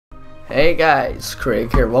Hey guys,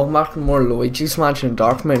 Craig here. Welcome back to more Luigi's Mansion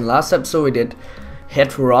Dark Moon. Last episode we did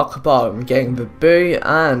hit rock bottom, getting the boo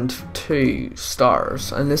and 2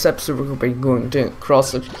 stars. And this episode we're going to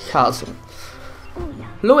cross the chasm.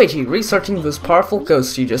 Luigi, researching those powerful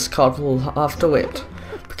ghosts you just caught will have to wait,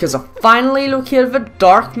 because I finally located the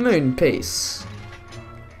Dark Moon piece.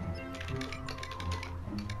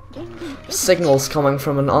 Signals coming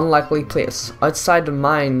from an unlikely place, outside the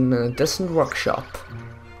mine in a distant workshop.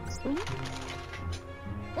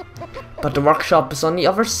 But the workshop is on the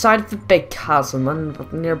other side of the big chasm, and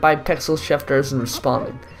the nearby pixel shifter isn't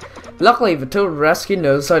responding. Luckily, the toad rescue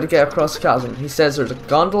knows how to get across the chasm. He says there's a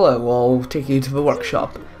gondola will take you to the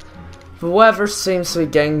workshop. The weather seems to be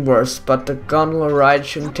getting worse, but the gondola ride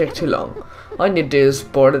shouldn't take too long. All you need to do is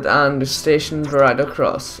board it and the station right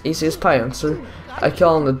across. Easy as pie, answer. I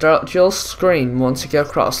call on the dual screen once you get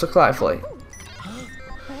across the cliffway.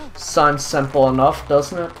 Sounds simple enough,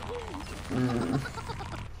 doesn't it?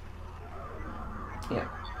 Yeah.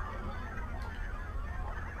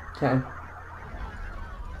 Okay.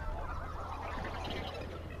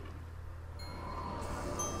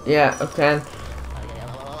 Yeah, okay.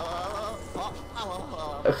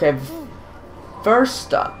 Okay,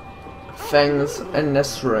 first up, things in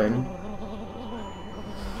this room.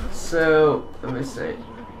 So, let me see.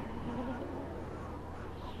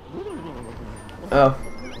 Oh,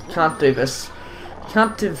 can't do this.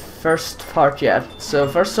 Can't do the first part yet. So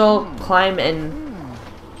first of all, climb in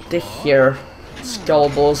to here.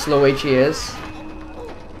 Skullable as Luigi is.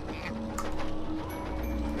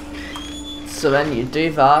 So then you do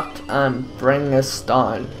that and bring this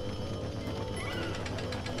down.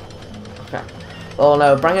 Okay. Oh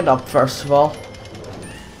no, bring it up first of all.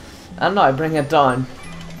 And now bring it down.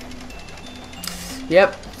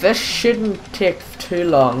 Yep, this shouldn't take too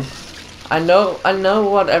long. I know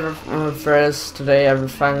whatever there is today,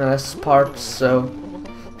 everything in this part, so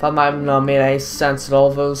that might not make any sense at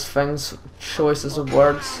all, those things, choices of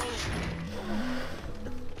words.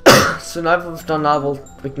 So now that we've done that,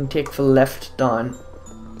 we can take the lift down.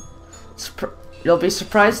 You'll be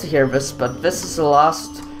surprised to hear this, but this is the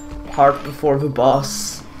last part before the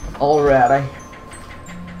boss already.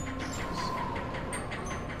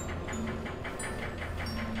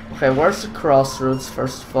 Okay, where's the crossroads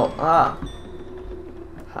first of all? Ha.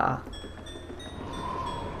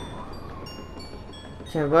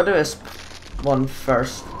 Okay, we'll do this one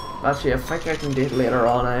first. Actually, I think I can do it later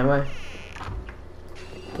on anyway.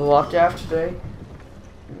 But what do you have to do?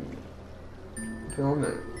 Film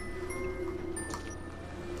it.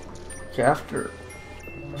 You have to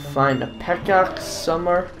find a pickaxe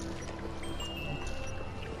somewhere.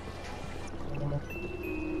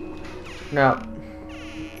 No.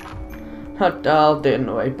 I'll do it on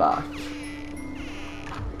the way back.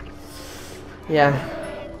 Yeah.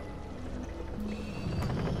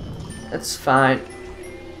 It's fine.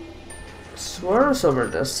 I swear it's over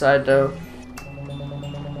this side though.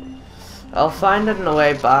 I'll find it on the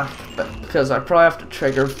way back, but because I probably have to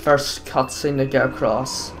trigger first cutscene to get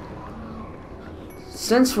across.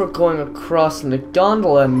 Since we're going across in the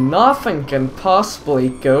gondola, nothing can possibly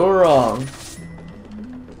go wrong.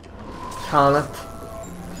 Can it?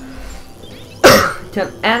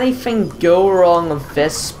 Can anything go wrong with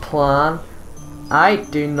this plan? I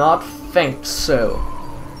do not think so.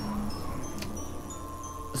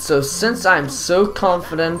 So since I'm so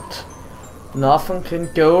confident nothing can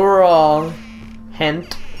go wrong,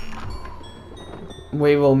 hint,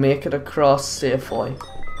 we will make it across safely.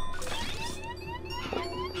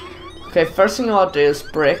 Okay, first thing I'll do is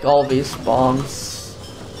break all these bombs.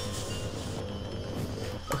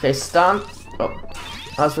 Okay, stand. Oh.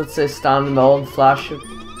 I was about to say stand in the middle and flash it.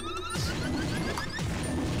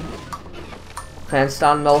 Okay, and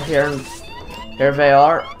stand in the middle here, and here they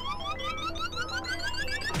are.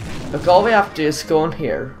 Look, all we have to do is go in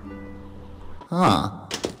here. Huh.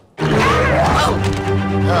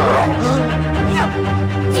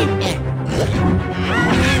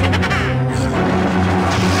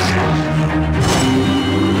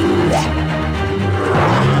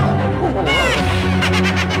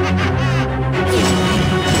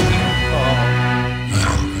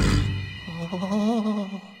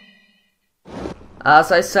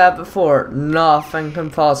 As I said before, nothing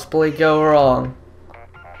can possibly go wrong.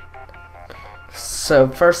 So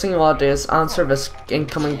first thing I want to do is answer this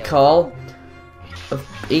incoming call of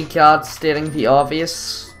ECAD stating the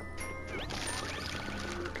obvious.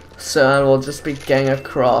 So we'll just be getting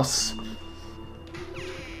across.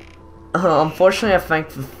 Unfortunately, I think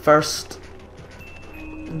the first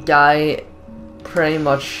guy pretty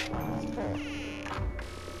much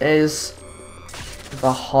is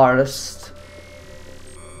the hardest.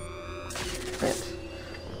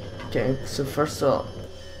 Okay, so first of all,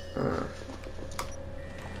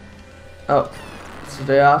 oh, so do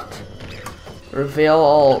that. Reveal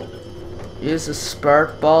all. Use the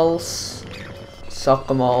spirit balls. Suck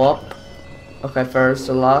them all up. Okay, first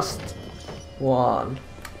the last one.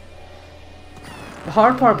 The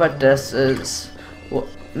hard part about this is, well,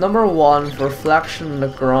 number 1, reflection on the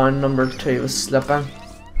ground. Number 2 is slipping.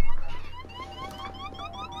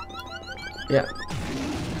 Yeah.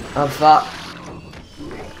 Of that.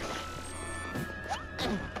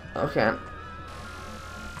 Okay.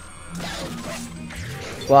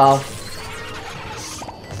 Wow.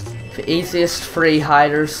 The easiest free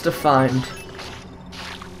hiders to find.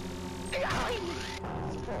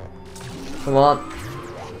 Come on.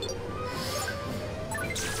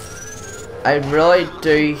 I really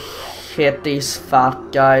do hate these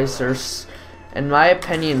fat guys. They're, in my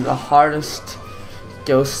opinion, the hardest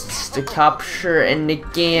ghosts to capture in the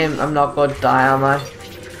game. I'm not gonna die, am I?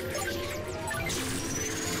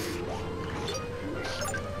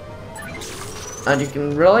 And you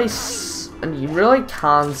can really, you really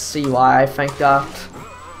can see why I think that.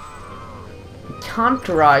 You can't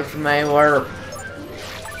drive me where.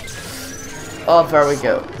 Oh, there we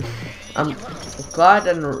go. I'm glad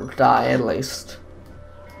I didn't die at least.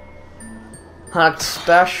 And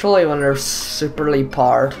especially when they're superly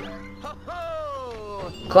powered.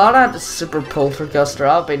 Glad I had the super poltergeist, or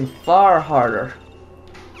I've been far harder.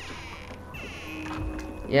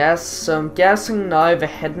 Yes, so I'm guessing now the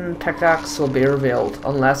hidden pickaxe will be revealed,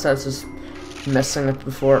 unless I was just missing it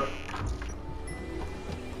before.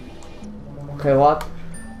 Okay, what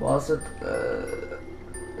was it?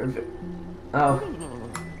 Oh.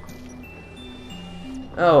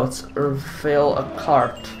 Oh, it's reveal a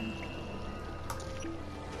cart.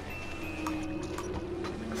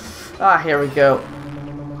 Ah, here we go.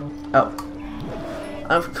 Oh.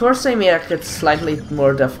 And of course they make it slightly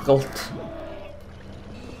more difficult.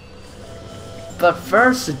 But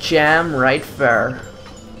first, a gem right there.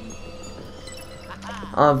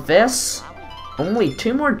 On this, only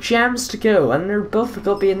 2 more gems to go, and they're both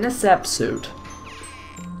going to be in this episode.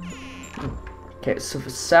 Okay, so the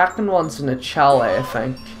second one's in a chalet, I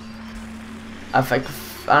think.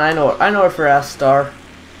 And I know where the rest are.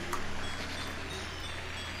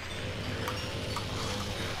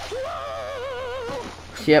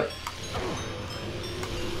 Yep.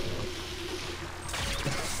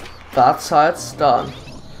 That's how it's done.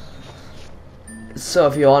 So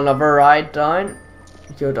if you want another ride down,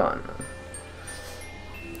 go down.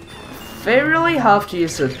 They really have to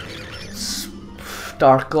use a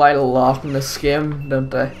dark light a lot in this game, don't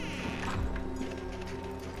they?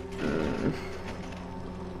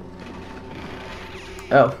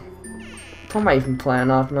 Oh. What am I even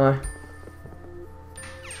playing at now?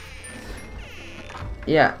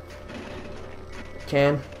 Yeah.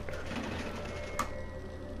 Can.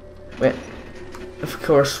 Wait. Of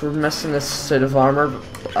course, we're missing this suit of armor,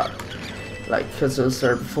 like, because it was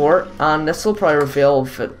there before. And this will probably reveal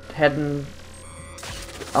if it hidden.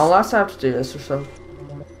 Unless I have to do this or something.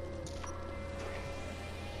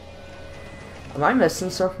 Am I missing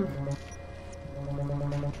something?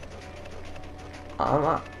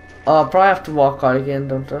 Oh, I'll probably have to walk out again,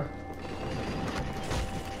 don't I?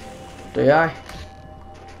 Do I?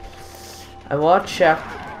 I want to check.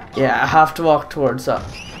 Yeah, I have to walk towards that.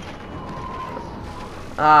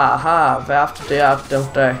 Aha, I have to do that,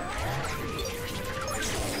 don't I?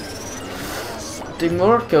 Do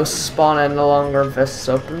more ghosts spawn in the longer this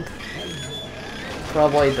open?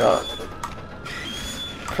 Probably does.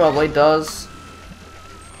 Probably does.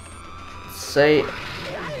 Say.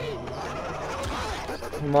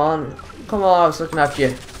 Come on. Come on, I was looking at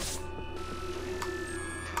you.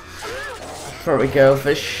 There we go.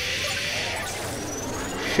 This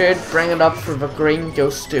should bring it up for the green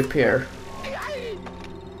ghost to appear.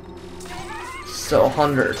 So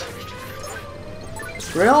 100.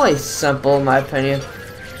 Really simple in my opinion.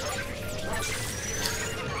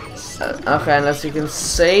 Okay, and as you can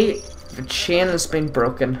see, the chain has been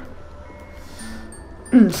broken.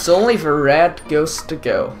 It's only for red ghost to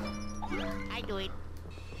go.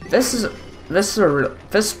 This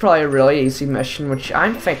is probably a really easy mission, which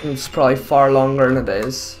I'm thinking is probably far longer than it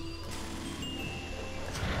is.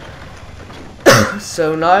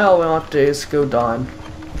 So now all we want to do is go down.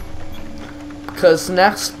 Because the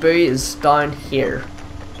next buoy is down here.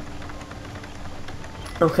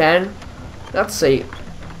 Okay, let's see.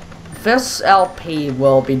 This LP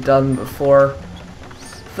will be done before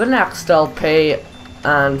the next LP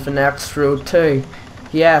and the next road too.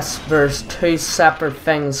 Yes, there's 2 separate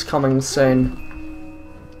things coming soon.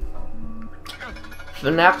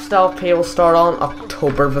 The next LP will start on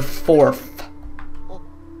October the 4th.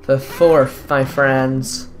 the fourth, my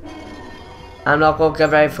friends. I'm not gonna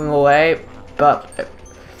give everything away, but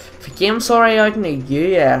if the game's already out in the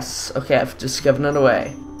US, okay, I've just given it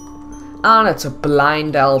away. And it's a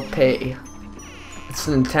blind LP. It's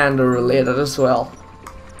Nintendo related as well.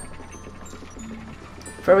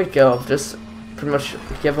 There we go, just pretty much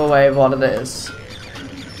give away what it is.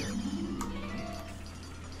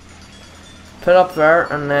 Put it up there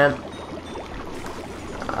and then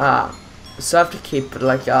so I have to keep it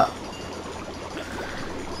like that.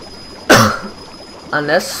 And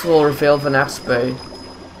this will reveal the next boo.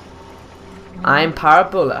 I'm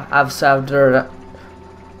Parabola. I've set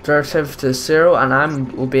derivative to 0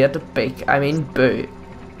 and will be at the peak. I mean boo.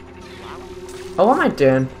 Oh, what am I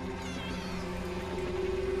doing?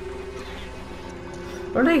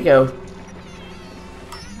 Where'd he go?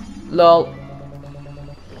 Lol.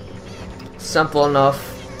 Simple enough.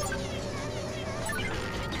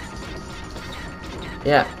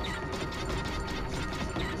 Yeah.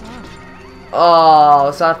 Oh,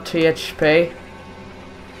 is that 2 HP?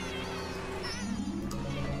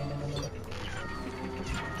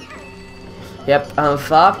 Yep, and in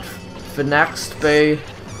fact, the next boo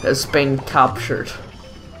has been captured.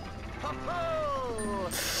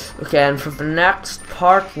 Okay, and for the next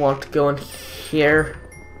part, want to go in here.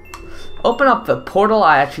 Open up the portal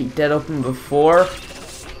I actually did open before.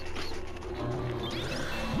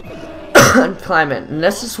 And climb in. And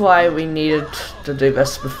this is why we needed to do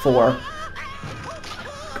this before.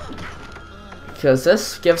 Because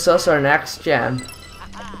this gives us our next gem.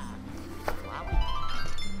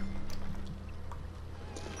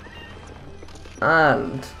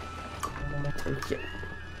 And okay.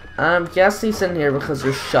 I'm guessing he's in here because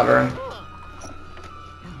there's shattering.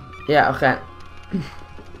 Yeah, okay.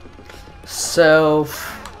 So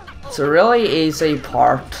it's a really easy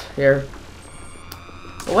part here.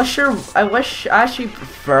 I actually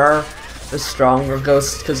prefer the stronger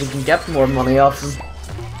ghosts because you can get more money off them.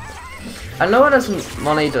 I know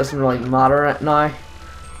money doesn't really matter right now,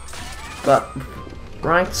 but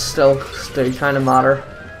ranks still do kind of matter.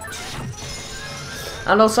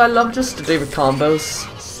 And also I love just to do the combos.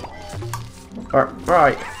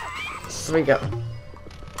 Right, here we go.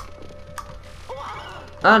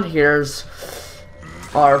 And here's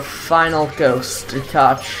our final ghost to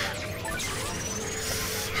catch.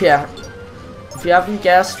 Yeah, if you haven't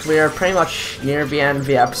guessed, we are pretty much near the end of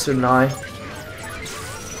the episode now.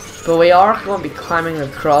 But we are going to be climbing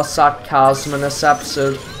across that chasm in this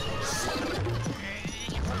episode.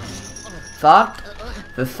 That,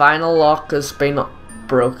 the final lock has been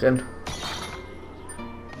broken.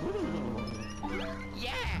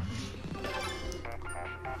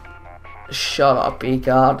 Shut up,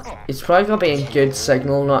 E-God. It's probably going to be a good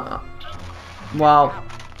signal. Wow.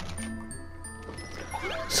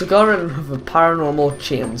 So got rid of the paranormal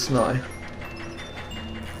chains now.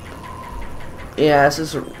 Yeah,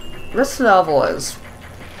 this level is...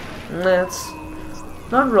 it's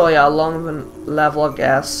not really a long of a level, I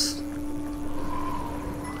guess.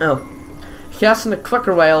 Oh. Guessing the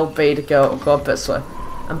quicker way will be to go up this way.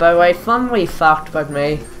 And by the way, fun wee fact about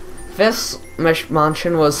me. This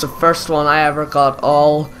mansion was the first one I ever got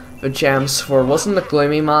all the gems for. It wasn't the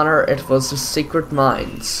Gloomy Manor, it was the Secret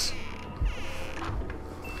Mines.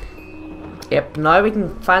 Yep, now we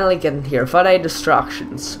can finally get in here without any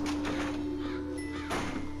distractions.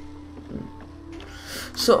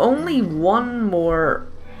 So only one more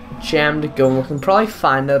gem to go and we can probably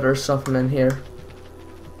find it or something in here.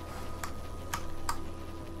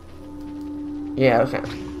 Yeah, okay.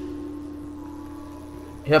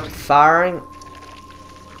 Yep, firing.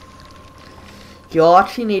 You'll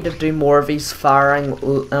actually need to do more of these firing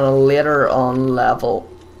in a later on level.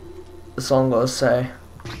 That's all I'm gonna say.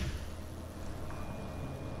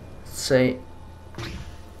 Let's see.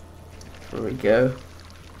 There we go.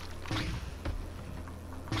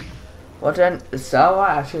 What then? Is that what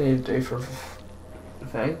I actually need to do for the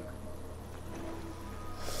thing?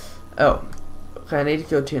 Oh. Okay, I need to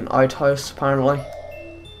go to an outhouse apparently.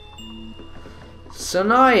 So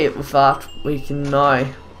now with that, we can now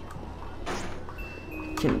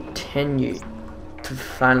continue to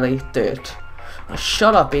finally do it. Oh,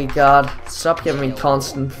 shut up, E-God. Stop giving me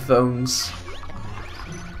constant phones.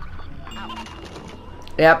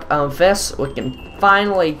 Yep, and with this, we can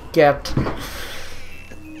finally get to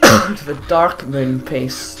the Dark Moon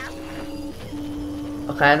piece.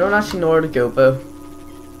 Okay, I don't actually know where to go though.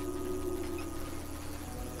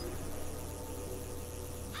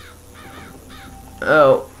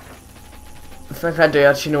 Oh, I think I do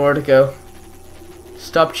actually know where to go.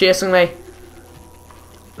 Stop chasing me.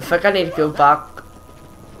 I think I need to go back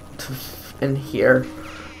to in here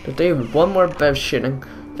to do one more bit of shooting.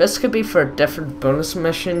 This could be for a different bonus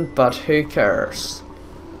mission, but who cares?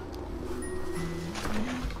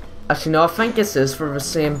 Actually, no, I think this is for the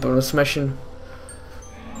same bonus mission.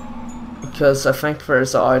 Because I think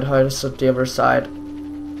there's an outhouse at the other side.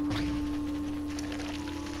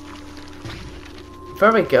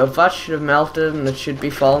 There we go, that should have melted and it should be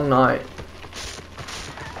falling now.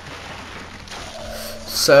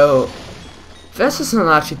 So, this isn't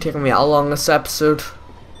actually taking me that long this episode.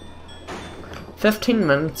 15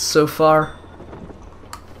 minutes so far.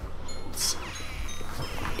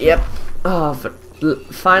 Yep. Oh, the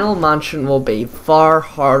final mansion will be far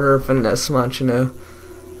harder than this mansion now.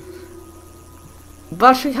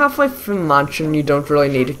 But actually halfway through the mansion you don't really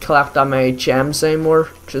need to collect that many gems anymore,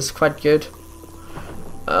 which is quite good.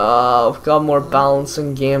 We've got more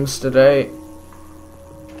balancing games today.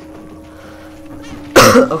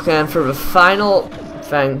 Okay, and for the final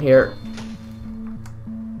thing here.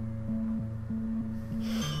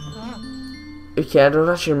 Okay, I don't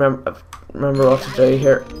actually remember what to do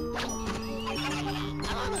here.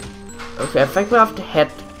 Okay, I think we have to hit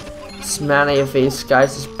as many of these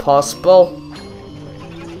guys as possible.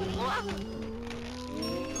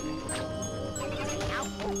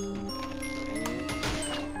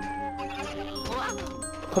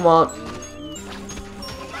 Come on.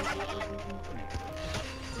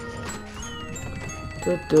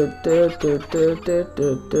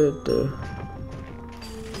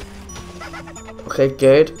 Okay,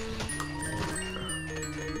 good.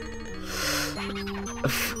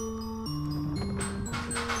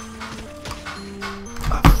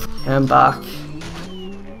 I'm back.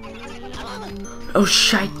 Oh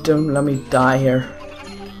shit, don't let me die here.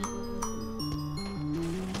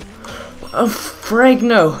 Oh frig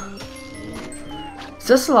no! Is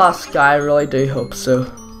this the last guy? I really do hope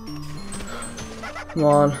so. Come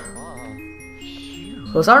on.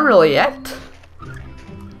 Was that really it?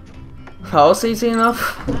 That was easy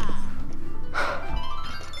enough.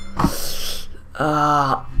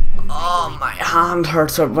 Oh, my hand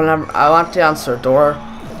hurts whenever I want to answer a door.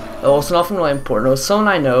 It was nothing really important. It was someone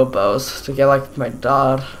I know, but it was to get like my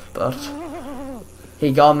dad. But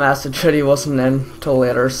he got a message that he wasn't in till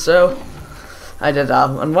later, so I did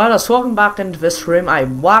that. And while I was walking back into this room, I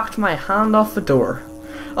whacked my hand off the door.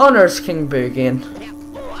 Oh, there's King Boo again.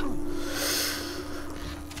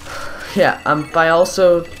 Yeah, and by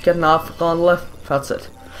also getting off the gauntlet, that's it.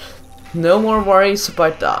 No more worries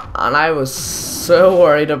about that. And I was so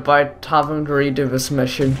worried about having to redo this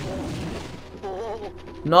mission.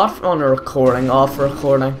 Not on a recording, off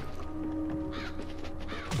recording.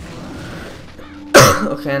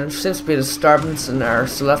 Okay, and there seems to be a disturbance in there,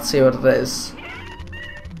 so let's see what it is.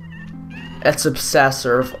 It's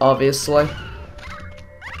obsessive, obviously.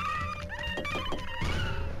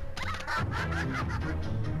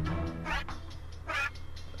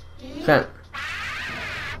 Okay.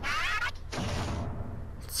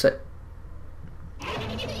 Sit.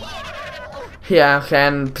 Yeah, okay,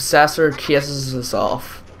 and Possessor chases us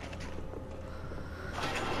off.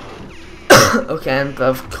 Okay, and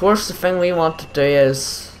of course the thing we want to do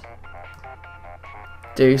is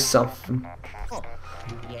do something.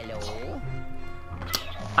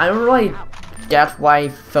 I don't really get why he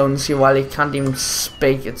phones you while he can't even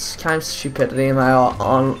speak. It's kind of stupidity in my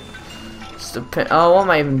on. Oh, what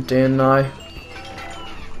am I even doing now?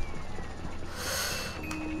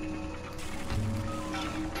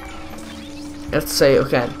 Let's see,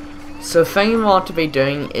 okay. So the thing you want to be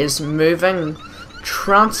doing is moving,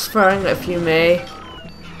 transferring, if you may,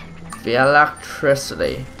 the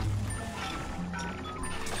electricity.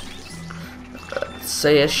 Let's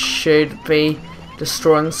say it should be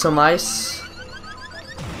destroying some ice.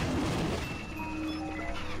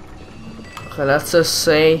 Okay, let's just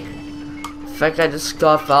say, I think I just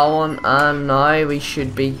got that one, and now we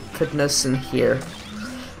should be putting this in here.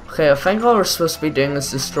 Okay, I think all we're supposed to be doing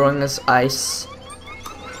is destroying this ice.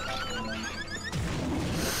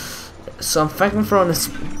 So I'm thinking throwing this.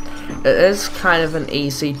 It is kind of an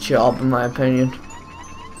easy job in my opinion.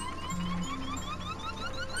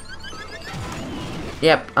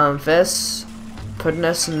 Yep, and this, putting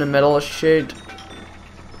this in the middle should.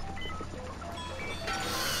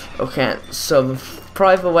 Okay, so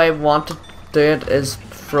probably the way we want to do it is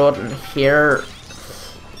throw it in here,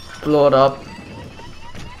 blow it up,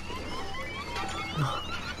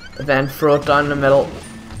 then throw it down the middle.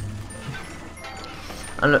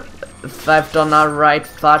 And if I've done that right,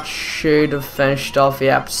 that should have finished off the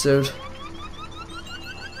episode.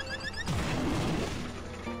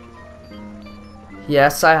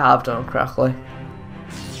 Yes, I have done it correctly.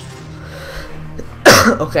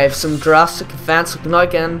 Okay, some drastic events. We can now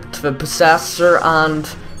get into the Possessor and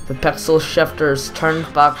The pixel shifters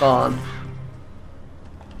turned back on.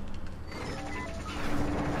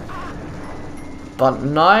 But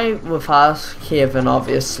now with us caving,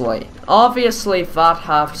 obviously. Obviously that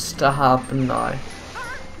has to happen now.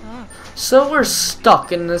 So we're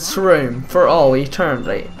stuck in this room for all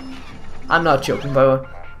eternity. I'm not joking, by the way.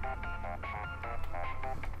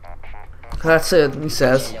 That's it, he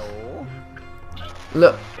says.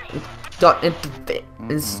 Look, got into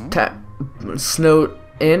this snowed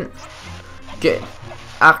in. Get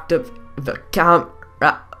active the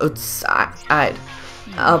camera outside.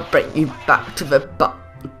 I'll bring you back to the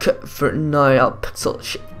bunker for now. I'll pixel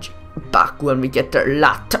shift you back when we get there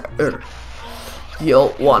later.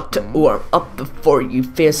 You'll want to warm up before you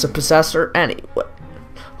face a possessor anyway.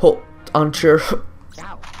 Hold onto your hook.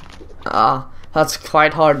 That's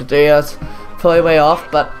quite hard to do. It's probably way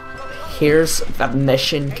off, but here's the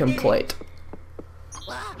mission complete.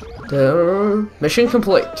 The mission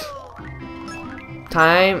complete.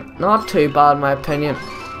 Time, not too bad in my opinion.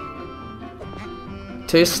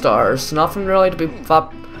 2 stars. Nothing really to be that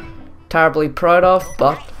terribly proud of,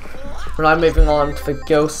 but we're now moving on to the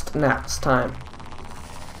ghost next time.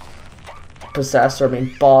 Possessor, I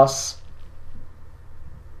mean boss.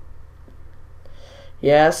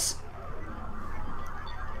 Yes.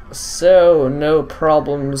 So, no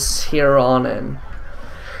problems here on in.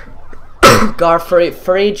 Got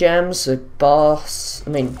 3 gems, a boss, I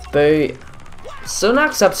mean, boo. So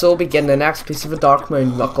next episode will begin the next piece of a dark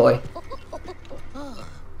moon, luckily.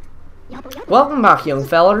 Welcome back, young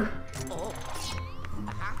feller.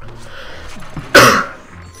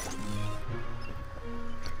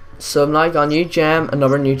 So I've now got a new gem,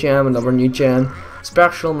 another new gem, another new gem.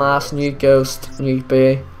 Spectral mass, new ghost, new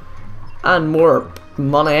boo. And more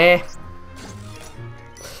money.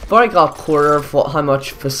 I've already got a quarter of how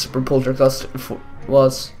much the super poltergust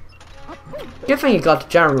was. Good thing you got the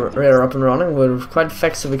generator up and running. Would have quite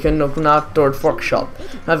fixed if we couldn't open that door to the workshop.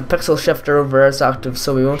 I have a pixel shifter over there is active,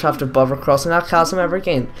 so we won't have to bother crossing that chasm ever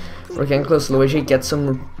again. We're getting close to Luigi. Get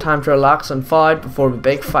some time to relax and fight before the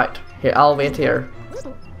big fight. Here, I'll wait here.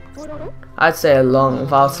 I'd say long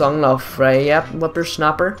enough, right? Yep,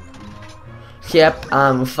 whippersnapper. Yep,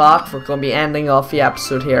 and with that, we're going to be ending off the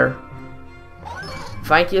episode here.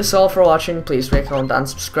 Thank you all for watching. Please rate, comment, and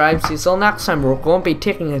subscribe. See you all next time. We're going to be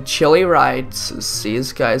taking a chilly ride. So see you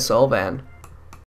guys all then.